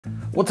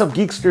What's up,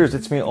 Geeksters?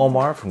 It's me,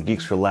 Omar from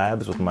Geekster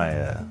Labs with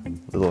my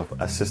little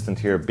assistant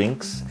here,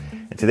 Binks.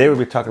 And today we'll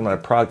be talking about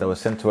a product that was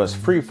sent to us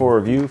free for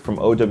review from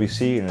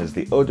OWC, and it is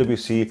the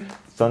OWC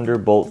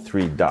Thunderbolt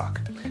 3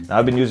 dock. Now,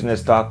 I've been using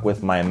this dock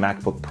with my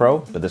MacBook Pro,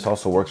 but this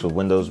also works with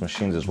Windows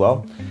machines as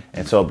well.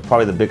 And so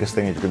probably the biggest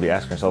thing that you're going to be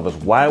asking yourself is,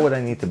 why would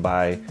I need to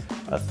buy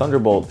a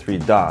Thunderbolt 3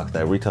 dock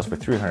that retails for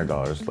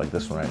 $300 like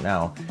this one right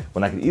now,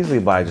 when I could easily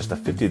buy just a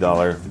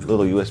 $50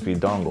 little USB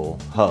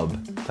dongle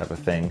hub type of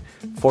thing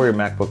for your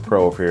MacBook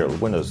Pro or for your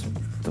Windows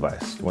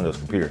device, Windows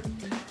computer?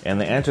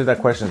 And the answer to that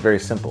question is very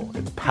simple.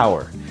 It's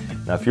power.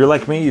 Now, if you're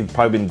like me, you've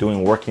probably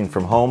been working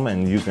from home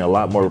and using a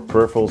lot more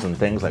peripherals and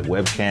things like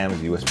webcams,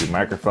 USB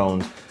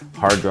microphones,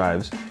 hard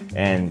drives,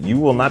 and you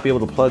will not be able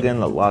to plug in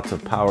lots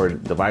of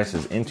powered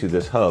devices into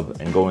this hub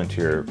and go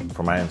into your,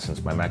 for my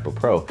instance, my MacBook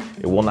Pro.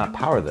 It will not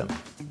power them.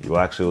 You will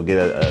actually get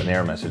an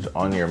error message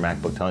on your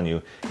MacBook telling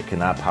you it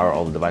cannot power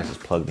all the devices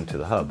plugged into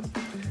the hub.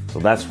 So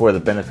that's where the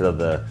benefit of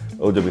the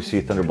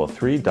OWC Thunderbolt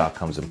 3 dock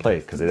comes in play,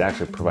 because it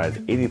actually provides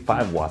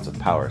 85 watts of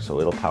power. So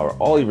it'll power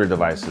all of your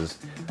devices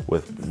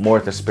with more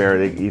to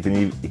spare. It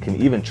can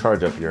even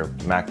charge up your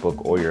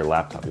MacBook or your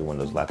laptop, your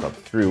Windows laptop,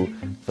 through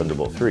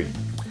Thunderbolt 3.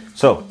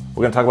 So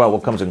we're going to talk about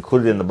what comes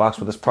included in the box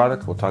with this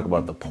product. We'll talk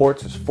about the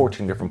ports. There's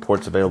 14 different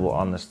ports available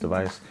on this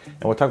device.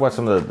 And we'll talk about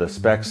some of the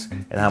specs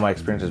and how my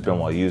experience has been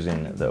while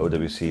using the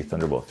OWC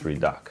Thunderbolt 3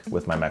 dock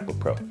with my MacBook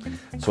Pro.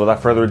 So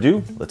without further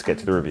ado, let's get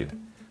to the review.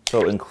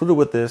 So included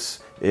with this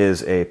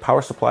is a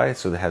power supply,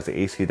 so it has the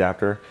AC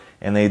adapter,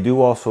 and they do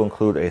also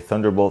include a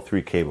Thunderbolt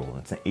 3 cable.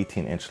 It's an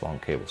 18-inch long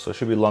cable, so it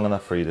should be long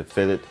enough for you to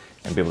fit it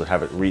and be able to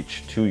have it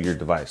reach to your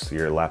device, to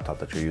your laptop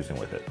that you're using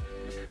with it.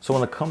 So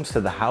when it comes to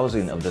the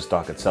housing of this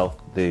dock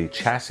itself, the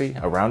chassis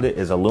around it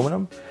is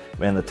aluminum,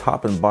 and the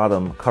top and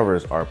bottom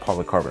covers are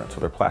polycarbonate, so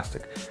they're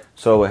plastic.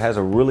 So it has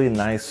a really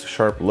nice,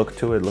 sharp look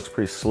to it. It looks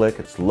pretty slick.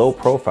 It's low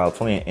profile.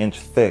 It's only an inch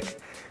thick.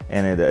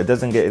 And it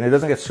doesn't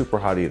get super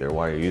hot either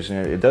while you're using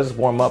it. It does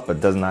warm up,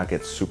 but does not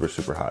get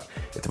super hot.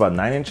 It's about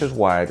 9 inches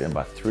wide and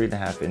about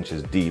 3.5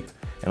 inches deep.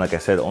 And like I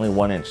said, only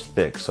 1 inch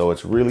thick. So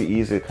it's really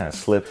easy to kind of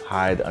slip,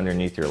 hide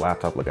underneath your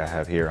laptop like I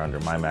have here under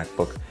my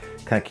MacBook.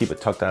 Kind of keep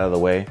it tucked out of the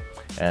way.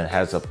 And it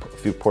has a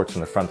few ports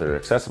in the front that are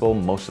accessible.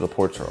 Most of the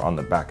ports are on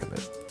the back of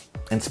it.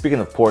 And speaking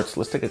of ports,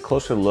 let's take a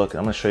closer look.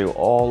 I'm going to show you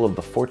all of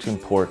the 14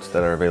 ports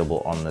that are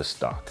available on this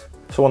dock.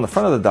 So on the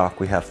front of the dock,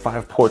 we have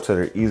 5 ports that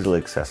are easily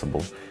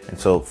accessible. And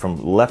so from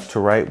left to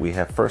right, we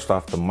have first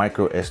off the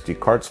micro SD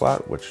card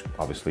slot, which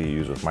obviously you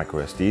use with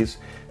micro SDs.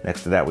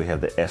 Next to that, we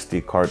have the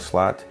SD card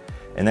slot.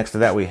 And next to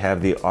that, we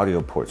have the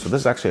audio port. So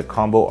this is actually a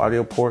combo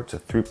audio port.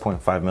 It's a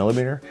 3.5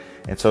 millimeter.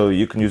 And so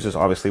you can use this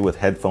obviously with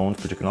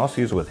headphones, but you can also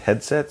use it with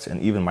headsets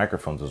and even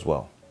microphones as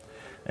well.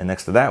 And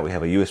next to that, we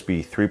have a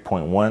USB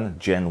 3.1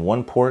 Gen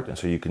 1 port. And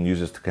so you can use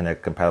this to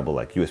connect compatible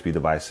like USB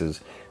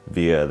devices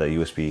via the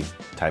USB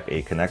Type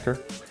A connector.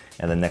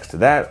 And then next to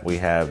that, we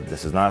have,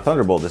 this is not a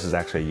Thunderbolt, this is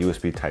actually a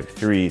USB Type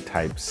 3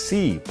 Type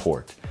C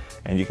port.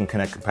 And you can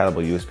connect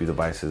compatible USB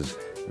devices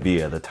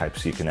via the Type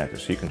C connector.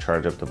 So you can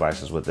charge up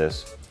devices with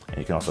this, and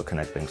you can also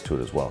connect things to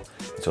it as well.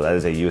 So that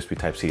is a USB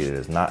Type C. It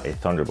is not a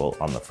Thunderbolt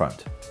on the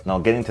front. Now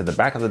getting to the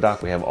back of the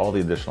dock, we have all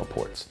the additional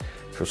ports.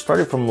 So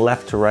starting from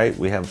left to right,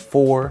 we have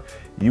 4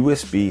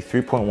 USB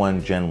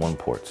 3.1 Gen 1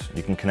 ports.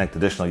 You can connect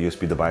additional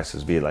USB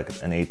devices via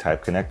like an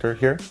A-type connector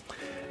here.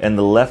 And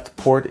the left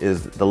port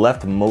is, the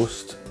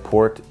leftmost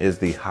port is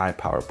the high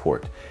power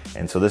port.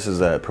 And so this is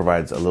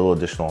provides a little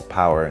additional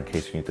power in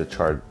case you need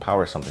to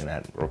power something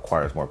that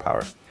requires more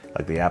power,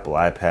 like the Apple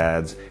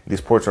iPads.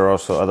 These ports are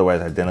also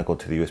otherwise identical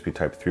to the USB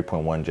Type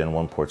 3.1 Gen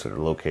 1 ports that are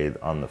located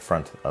on the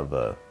front of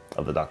the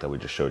dock that we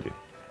just showed you.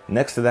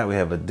 Next to that, we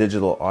have a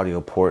digital audio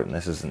port, and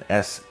this is an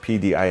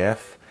SPDIF,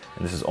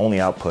 and this is only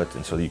output,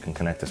 and so you can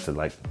connect this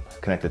to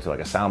connect it to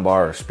like a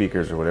soundbar or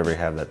speakers or whatever you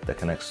have that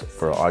connects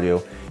for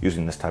audio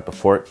using this type of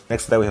port.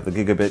 Next to that, we have the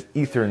Gigabit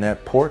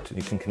Ethernet port.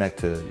 You can connect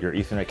to your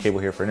Ethernet cable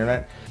here for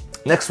internet.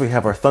 Next, we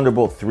have our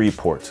Thunderbolt 3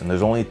 ports, and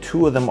there's only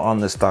 2 of them on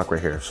this dock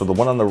right here. So the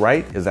one on the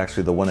right is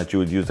actually the one that you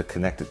would use to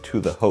connect it to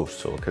the host,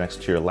 so it connects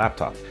to your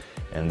laptop.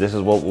 And this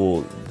is what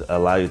will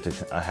allow you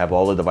to have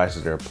all the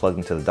devices that are plugged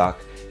into the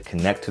dock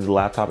connect to the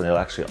laptop, and it'll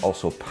actually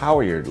also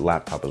power your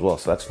laptop as well.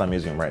 So that's what I'm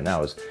using right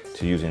now, is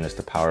using this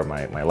to power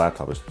my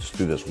laptop, is just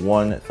through this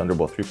one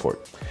Thunderbolt 3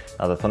 port.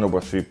 Now the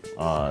Thunderbolt 3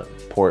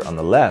 port on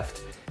the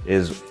left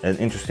is an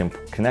interesting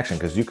connection,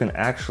 because you can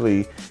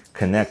actually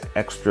connect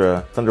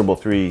extra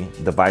Thunderbolt 3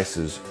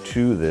 devices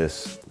to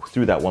this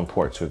through that one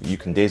port. So you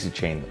can daisy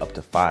chain up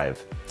to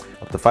 5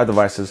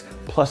 devices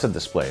plus a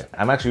display.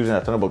 I'm actually using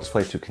that Thunderbolt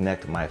display to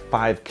connect my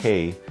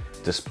 5K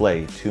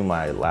display to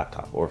my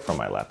laptop, or from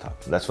my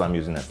laptop. That's what I'm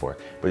using that for.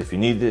 But if you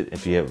need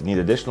it, need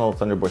additional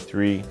Thunderbolt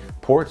 3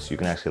 ports, you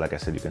can actually, like I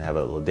said, you can have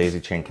a little daisy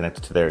chain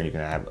connected to there, and you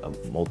can have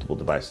multiple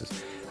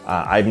devices.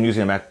 I've been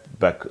using a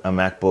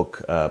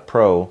MacBook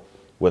Pro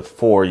with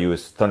 4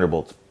 US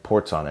Thunderbolt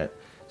ports on it.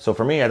 So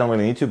for me, I don't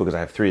really need to because I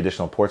have 3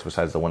 additional ports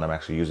besides the one I'm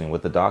actually using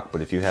with the dock. But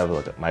if you have,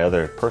 like, my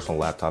other personal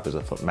laptop is a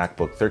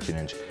MacBook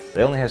 13-inch, it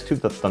only has 2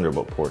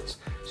 Thunderbolt ports.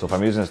 So if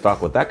I'm using this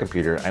dock with that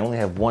computer, I only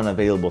have 1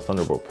 available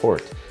Thunderbolt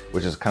port,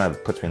 which is kind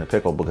of puts me in a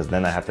pickle because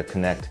then I have to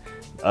connect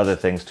other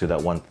things to that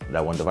one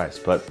device.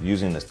 But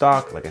using this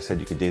dock, like I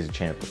said, you could daisy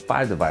chain up to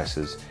 5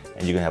 devices,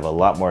 and you can have a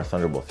lot more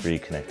Thunderbolt 3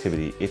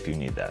 connectivity if you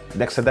need that.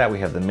 Next to that, we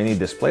have the mini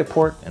display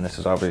port, and this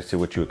is obviously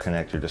what you would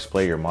connect your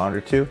display, your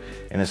monitor to,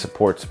 and it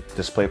supports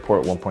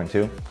DisplayPort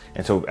 1.2.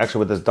 And so actually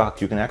with this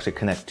dock, you can actually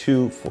connect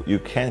two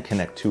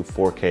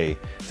 4K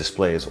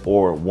displays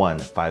or one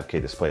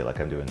 5K display like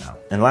I'm doing now.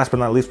 And last but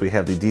not least, we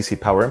have the DC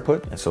power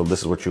input. And so this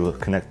is what you will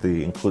connect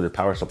the included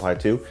power supply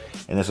to.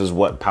 And this is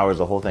what powers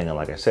the whole thing. And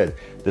like I said,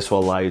 this will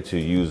allow you to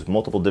use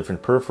multiple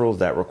different peripherals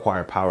that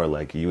require power,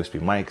 like USB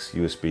mics,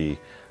 USB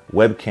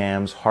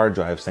webcams, hard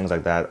drives, things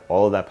like that.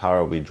 All of that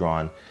power will be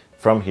drawn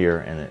from here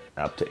and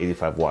up to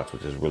 85 watts,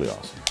 which is really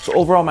awesome. So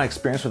overall, my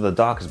experience with the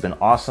dock has been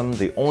awesome.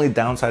 The only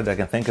downside that I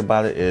can think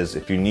about it is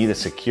if you need a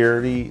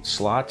security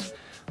slot,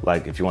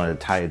 like if you wanted to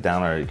tie it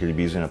down or you could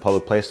be using it in a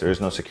public place, there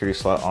is no security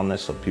slot on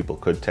this, so people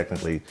could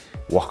technically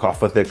walk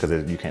off with it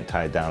because you can't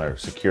tie it down or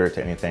secure it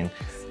to anything.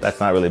 That's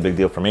not really a big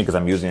deal for me because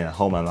I'm using it at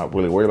home. I'm not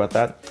really worried about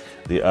that.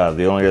 The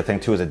only other thing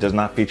too is it does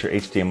not feature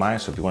HDMI,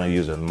 so if you want to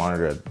use a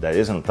monitor that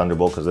isn't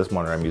Thunderbolt, because this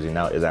monitor I'm using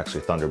now is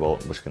actually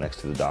Thunderbolt, which connects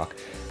to the dock.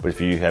 But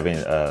if you're having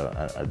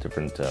a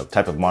different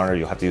type of monitor,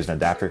 you'll have to use an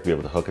adapter to be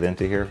able to hook it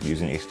into here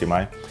using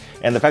HDMI.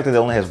 And the fact that it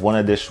only has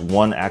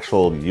one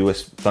actual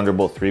US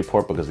Thunderbolt 3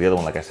 port, because the other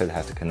one, like I said,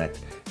 has to connect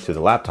to the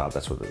laptop.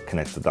 That's what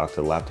connects the dock to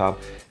the laptop.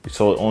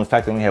 So the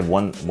fact that we only have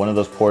one of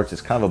those ports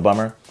is kind of a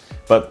bummer.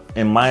 But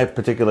in my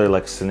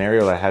particular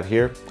scenario that I have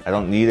here, I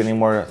don't need any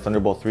more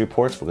Thunderbolt 3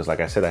 ports because, like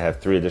I said, I have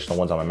 3 additional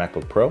ones on my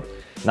MacBook Pro.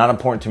 Not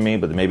important to me,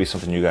 but maybe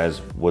something you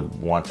guys would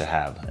want to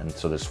have. And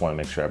so I just want to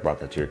make sure I brought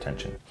that to your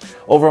attention.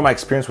 Overall, my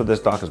experience with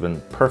this dock has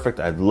been perfect.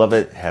 I love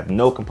it. Have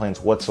no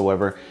complaints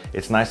whatsoever.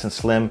 It's nice and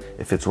slim.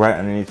 It fits right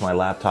underneath my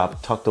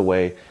laptop, tucked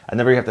away. I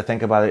never have to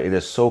think about it. It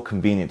is so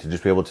convenient to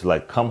just be able to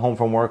come home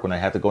from work when I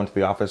have to go into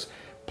the office,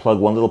 plug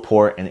one little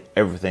port and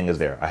everything is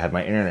there. I have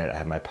my internet, I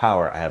have my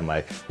power, I have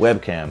my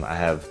webcam, I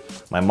have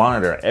my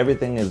monitor.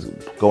 Everything is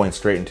going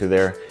straight into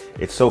there.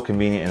 It's so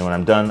convenient, and when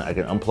I'm done, I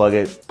can unplug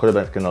it, put it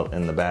back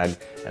in the bag,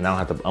 and I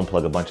don't have to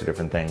unplug a bunch of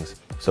different things.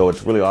 So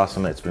it's really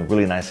awesome. It's been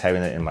really nice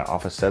having it in my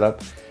office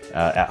setup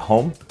at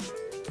home.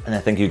 And I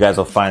think you guys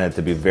will find it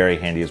to be very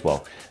handy as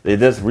well. It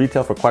does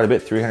retail for quite a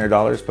bit,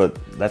 $300, but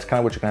that's kind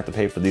of what you're gonna have to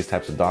pay for these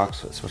types of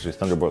docks, especially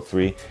Thunderbolt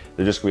 3.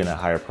 They're just gonna be in a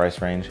higher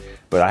price range,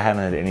 but I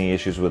haven't had any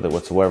issues with it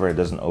whatsoever. It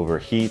doesn't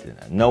overheat.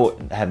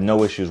 I have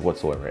no issues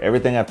whatsoever.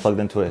 Everything I've plugged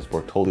into it has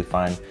worked totally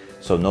fine,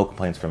 so no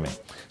complaints from me.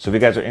 So if you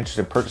guys are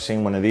interested in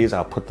purchasing one of these,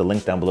 I'll put the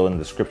link down below in the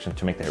description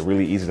to make that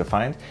really easy to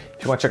find.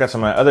 If you want to check out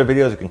some of my other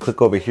videos, you can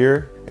click over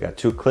here. I got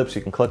 2 clips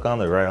you can click on.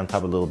 They're right on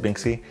top of the little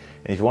Binksy.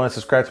 And if you want to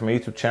subscribe to my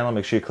YouTube channel,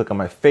 make sure you click on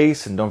my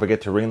face and don't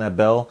forget to ring that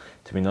bell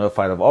to be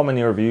notified of all my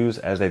new reviews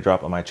as they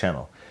drop on my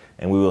channel.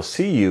 And we will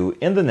see you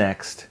in the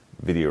next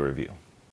video review.